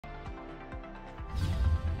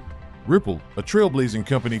Ripple, a trailblazing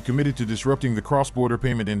company committed to disrupting the cross-border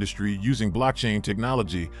payment industry using blockchain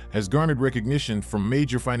technology, has garnered recognition from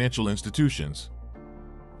major financial institutions.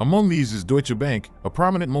 Among these is Deutsche Bank, a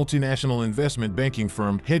prominent multinational investment banking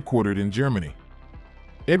firm headquartered in Germany.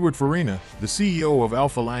 Edward Farina, the CEO of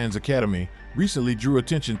Alpha Lions Academy, recently drew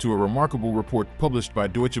attention to a remarkable report published by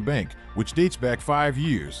Deutsche Bank, which dates back 5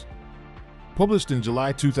 years. Published in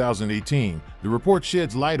July 2018, the report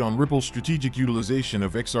sheds light on Ripple's strategic utilization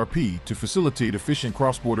of XRP to facilitate efficient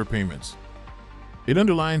cross-border payments. It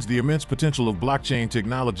underlines the immense potential of blockchain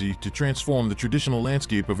technology to transform the traditional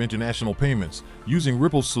landscape of international payments, using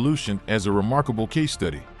Ripple's solution as a remarkable case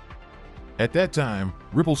study. At that time,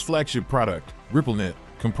 Ripple's flagship product, RippleNet,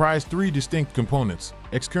 comprised 3 distinct components: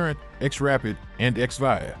 xCurrent, xRapid, and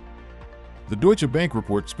xVia. The Deutsche Bank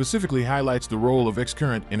report specifically highlights the role of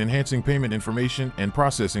xCurrent in enhancing payment information and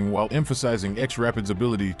processing while emphasizing xRapid's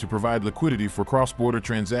ability to provide liquidity for cross-border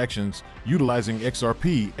transactions, utilizing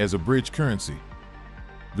XRP as a bridge currency.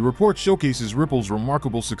 The report showcases Ripple's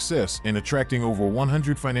remarkable success in attracting over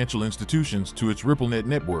 100 financial institutions to its RippleNet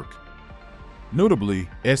network. Notably,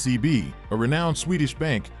 SEB, a renowned Swedish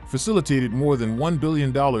bank, facilitated more than $1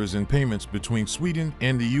 billion in payments between Sweden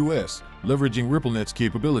and the US, leveraging RippleNet's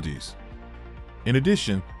capabilities. In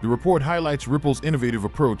addition, the report highlights Ripple's innovative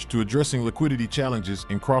approach to addressing liquidity challenges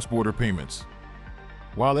in cross-border payments.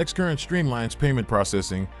 While xCurrent streamlines payment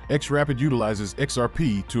processing, xRapid utilizes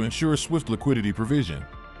XRP to ensure swift liquidity provision.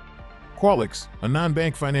 Qualix, a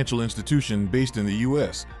non-bank financial institution based in the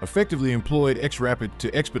US, effectively employed xRapid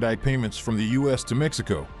to expedite payments from the US to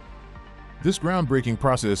Mexico. This groundbreaking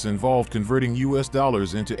process involved converting US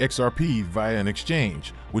dollars into XRP via an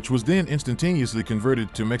exchange, which was then instantaneously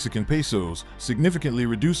converted to Mexican pesos, significantly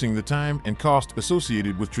reducing the time and cost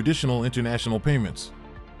associated with traditional international payments.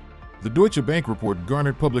 The Deutsche Bank report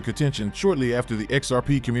garnered public attention shortly after the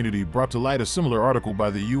XRP community brought to light a similar article by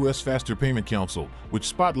the US Faster Payment Council,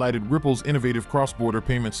 which spotlighted Ripple's innovative cross-border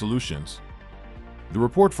payment solutions. The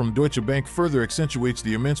report from Deutsche Bank further accentuates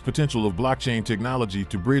the immense potential of blockchain technology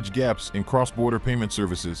to bridge gaps in cross-border payment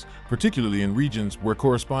services, particularly in regions where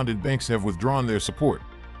correspondent banks have withdrawn their support.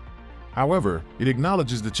 However, it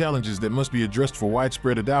acknowledges the challenges that must be addressed for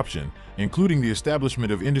widespread adoption, including the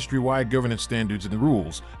establishment of industry-wide governance standards and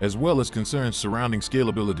rules, as well as concerns surrounding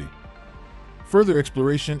scalability. Further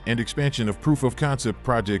exploration and expansion of proof-of-concept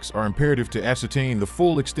projects are imperative to ascertain the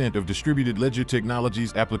full extent of distributed ledger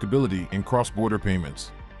technology's applicability in cross-border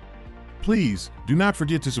payments. Please do not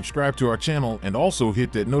forget to subscribe to our channel and also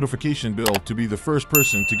hit that notification bell to be the first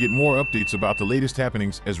person to get more updates about the latest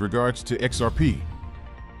happenings as regards to XRP.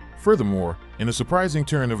 Furthermore, in a surprising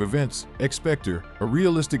turn of events, xSPECTRA, a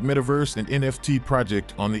realistic metaverse and NFT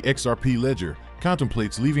project on the XRP ledger,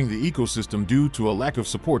 contemplates leaving the ecosystem due to a lack of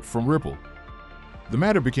support from Ripple. The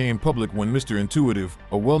matter became public when Mr. Intuitive,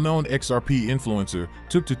 a well-known XRP influencer,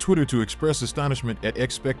 took to Twitter to express astonishment at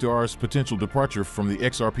xSPECTRA's potential departure from the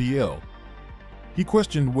XRPL. He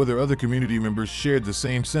questioned whether other community members shared the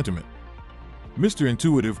same sentiment. Mr.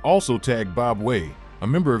 Intuitive also tagged Bob Way, a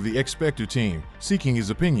member of the xSPECTRA team, seeking his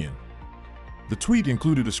opinion. The tweet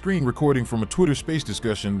included a screen recording from a Twitter Space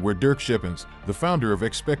discussion where Dirk Schepens, the founder of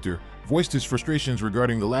xSPECTRA, voiced his frustrations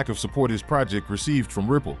regarding the lack of support his project received from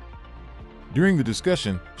Ripple. During the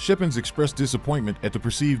discussion, Schepens expressed disappointment at the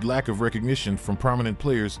perceived lack of recognition from prominent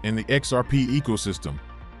players in the XRP ecosystem.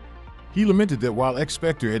 He lamented that while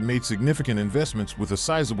xSPECTRA had made significant investments with a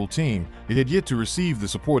sizable team, it had yet to receive the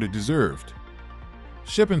support it deserved.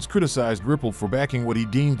 Schepens criticized Ripple for backing what he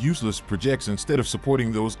deemed useless projects instead of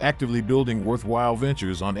supporting those actively building worthwhile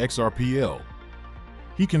ventures on XRPL.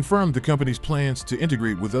 He confirmed the company's plans to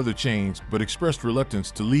integrate with other chains but expressed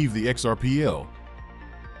reluctance to leave the XRPL.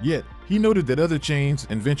 Yet, he noted that other chains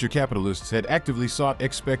and venture capitalists had actively sought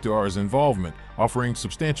xSPECTRA's involvement, offering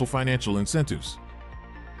substantial financial incentives.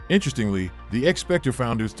 Interestingly, the xSPECTRA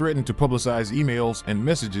founders threatened to publicize emails and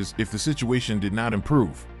messages if the situation did not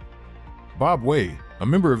improve. Bob Way, a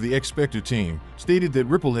member of the xSPECTRA team, stated that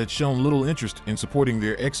Ripple had shown little interest in supporting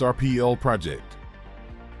their XRPL project.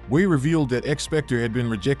 Way revealed that xSPECTRA had been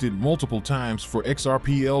rejected multiple times for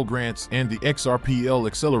XRPL grants and the XRPL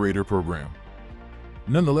Accelerator program.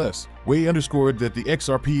 Nonetheless, Way underscored that the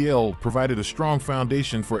XRPL provided a strong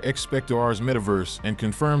foundation for xSPECTRA's metaverse and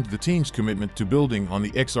confirmed the team's commitment to building on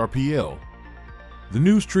the XRPL. The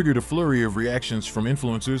news triggered a flurry of reactions from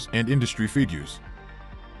influencers and industry figures.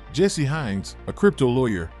 Jesse Hines, a crypto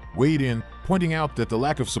lawyer, weighed in, pointing out that the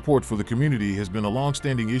lack of support for the community has been a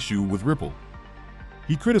long-standing issue with Ripple.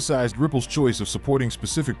 He criticized Ripple's choice of supporting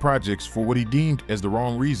specific projects for what he deemed as the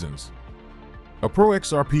wrong reasons. A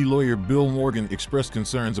pro-XRP lawyer, Bill Morgan, expressed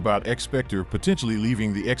concerns about xSPECTRA potentially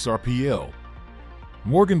leaving the XRPL.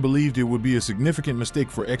 Morgan believed it would be a significant mistake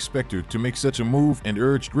for xSPECTRA to make such a move and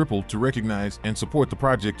urged Ripple to recognize and support the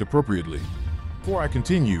project appropriately. Before I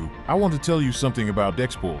continue, I want to tell you something about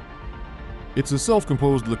DexPool. It's a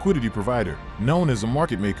self-composed liquidity provider. Known as a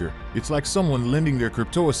market maker, it's like someone lending their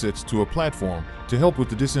crypto assets to a platform to help with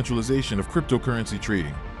the decentralization of cryptocurrency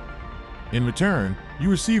trading. In return, you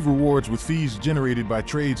receive rewards with fees generated by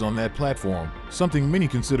trades on that platform, something many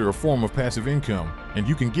consider a form of passive income, and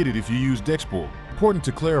you can get it if you use DexPool. Important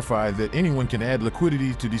to clarify that anyone can add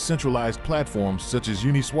liquidity to decentralized platforms such as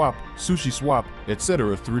Uniswap, SushiSwap,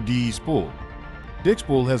 etc. through DexPool.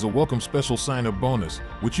 DexPool has a welcome special sign-up bonus,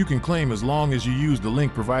 which you can claim as long as you use the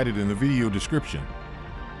link provided in the video description.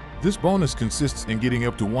 This bonus consists in getting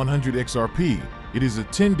up to 100 XRP. It is a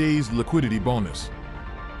 10 days liquidity bonus.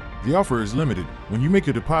 The offer is limited. When you make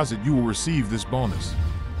a deposit, you will receive this bonus.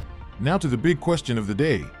 Now to the big question of the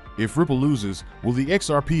day. If Ripple loses, will the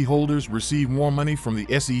XRP holders receive more money from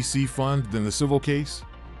the SEC fund than the civil case?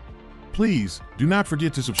 Please, do not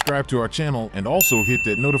forget to subscribe to our channel and also hit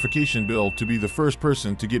that notification bell to be the first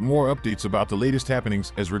person to get more updates about the latest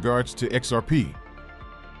happenings as regards to XRP.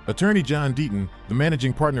 Attorney John Deaton, the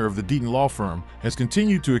managing partner of the Deaton law firm, has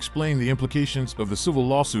continued to explain the implications of the civil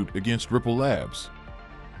lawsuit against Ripple Labs.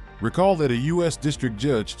 Recall that a U.S. district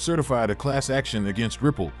judge certified a class action against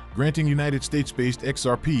Ripple, granting United States-based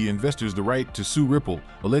XRP investors the right to sue Ripple,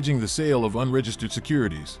 alleging the sale of unregistered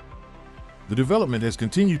securities. The development has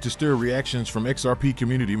continued to stir reactions from XRP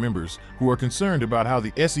community members who are concerned about how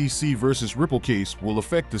the SEC versus Ripple case will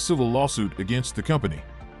affect the civil lawsuit against the company.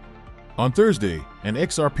 On Thursday, an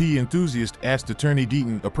XRP enthusiast asked Attorney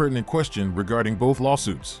Deaton a pertinent question regarding both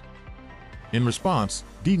lawsuits. In response,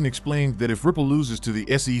 Deaton explained that if Ripple loses to the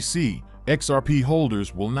SEC, XRP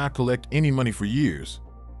holders will not collect any money for years.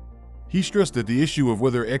 He stressed that the issue of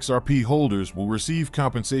whether XRP holders will receive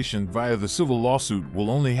compensation via the civil lawsuit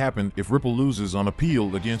will only happen if Ripple loses on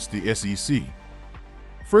appeal against the SEC.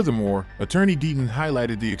 Furthermore, Attorney Deaton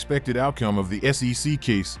highlighted the expected outcome of the SEC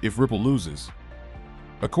case if Ripple loses.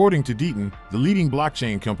 According to Deaton, the leading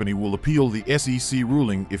blockchain company will appeal the SEC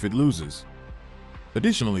ruling if it loses.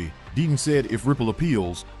 Additionally, Deaton said if Ripple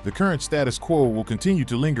appeals, the current status quo will continue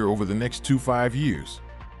to linger over the next 5 years.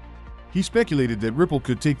 He speculated that Ripple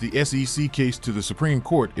could take the SEC case to the Supreme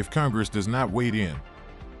Court if Congress does not wade in.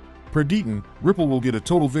 Per Deaton, Ripple will get a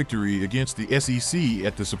total victory against the SEC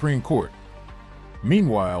at the Supreme Court.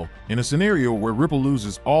 Meanwhile, in a scenario where Ripple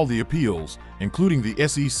loses all the appeals, including the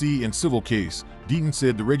SEC and civil case, Deaton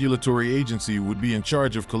said the regulatory agency would be in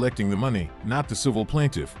charge of collecting the money, not the civil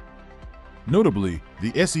plaintiff. Notably,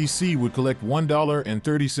 the SEC would collect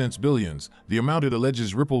 $1.30 billion, the amount it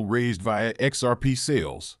alleges Ripple raised via XRP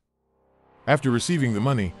sales. After receiving the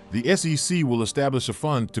money, the SEC will establish a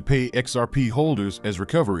fund to pay XRP holders as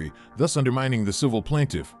recovery, thus undermining the civil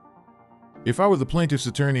plaintiff. If I were the plaintiff's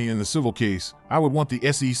attorney in the civil case, I would want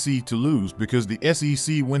the SEC to lose because the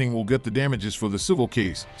SEC winning will get the damages for the civil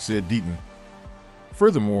case, said Deaton.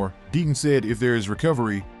 Furthermore, Deaton said if there is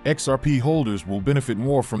recovery, XRP holders will benefit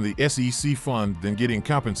more from the SEC fund than getting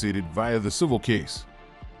compensated via the civil case.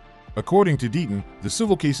 According to Deaton, the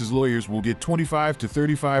civil case's lawyers will get 25 to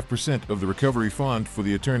 35% of the recovery fund for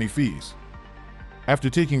the attorney fees. After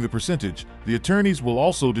taking the percentage, the attorneys will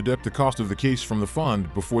also deduct the cost of the case from the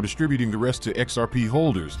fund before distributing the rest to XRP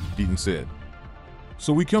holders, Deaton said.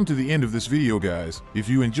 So we come to the end of this video, guys. If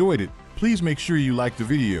you enjoyed it, please make sure you like the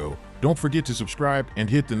video. Don't forget to subscribe and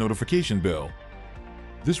hit the notification bell.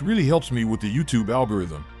 This really helps me with the YouTube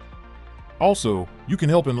algorithm. Also, you can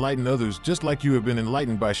help enlighten others just like you have been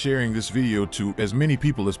enlightened by sharing this video to as many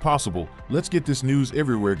people as possible. Let's get this news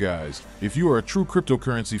everywhere, guys. If you are a true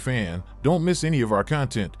cryptocurrency fan, don't miss any of our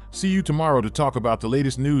content. See you tomorrow to talk about the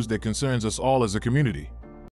latest news that concerns us all as a community.